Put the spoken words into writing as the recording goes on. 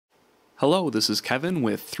Hello, this is Kevin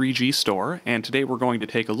with 3G Store, and today we're going to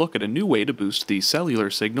take a look at a new way to boost the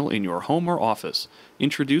cellular signal in your home or office,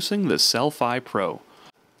 introducing the Cel-Fi Pro.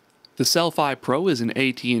 The Cel-Fi Pro is an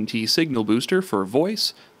AT&T signal booster for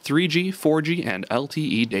voice, 3G, 4G, and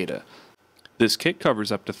LTE data. This kit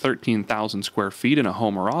covers up to 13,000 square feet in a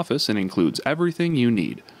home or office and includes everything you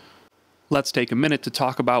need. Let's take a minute to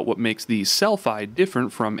talk about what makes the Cel-Fi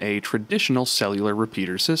different from a traditional cellular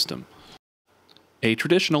repeater system. A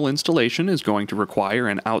traditional installation is going to require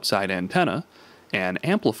an outside antenna, an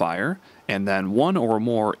amplifier, and then one or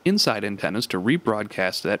more inside antennas to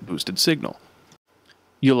rebroadcast that boosted signal.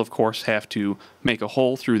 You'll of course have to make a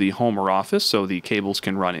hole through the home or office so the cables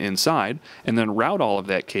can run inside, and then route all of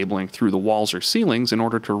that cabling through the walls or ceilings in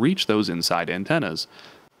order to reach those inside antennas.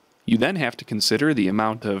 You then have to consider the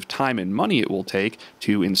amount of time and money it will take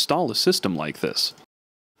to install a system like this.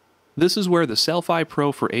 This is where the Cel-Fi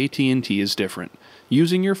Pro for AT&T is different.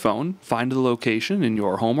 Using your phone, find the location in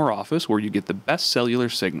your home or office where you get the best cellular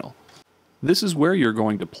signal. This is where you're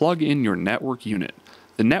going to plug in your network unit.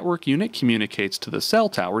 The network unit communicates to the cell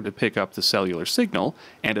tower to pick up the cellular signal,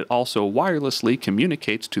 and it also wirelessly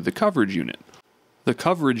communicates to the coverage unit. The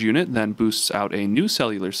coverage unit then boosts out a new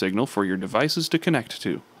cellular signal for your devices to connect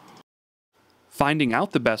to. Finding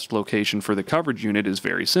out the best location for the coverage unit is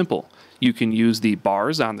very simple. You can use the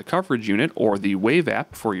bars on the coverage unit or the Wave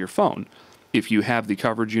app for your phone. If you have the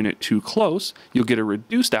coverage unit too close, you'll get a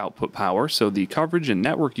reduced output power so the coverage and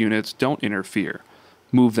network units don't interfere.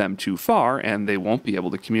 Move them too far and they won't be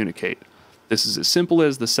able to communicate. This is as simple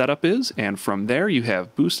as the setup is, and from there you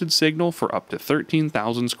have boosted signal for up to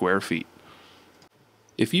 13,000 square feet.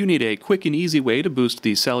 If you need a quick and easy way to boost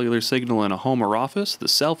the cellular signal in a home or office, the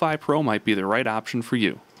Cel-Fi Pro might be the right option for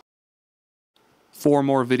you. For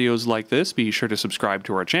more videos like this, be sure to subscribe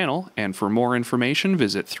to our channel, and for more information,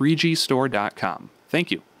 visit 3gstore.com.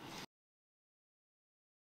 Thank you.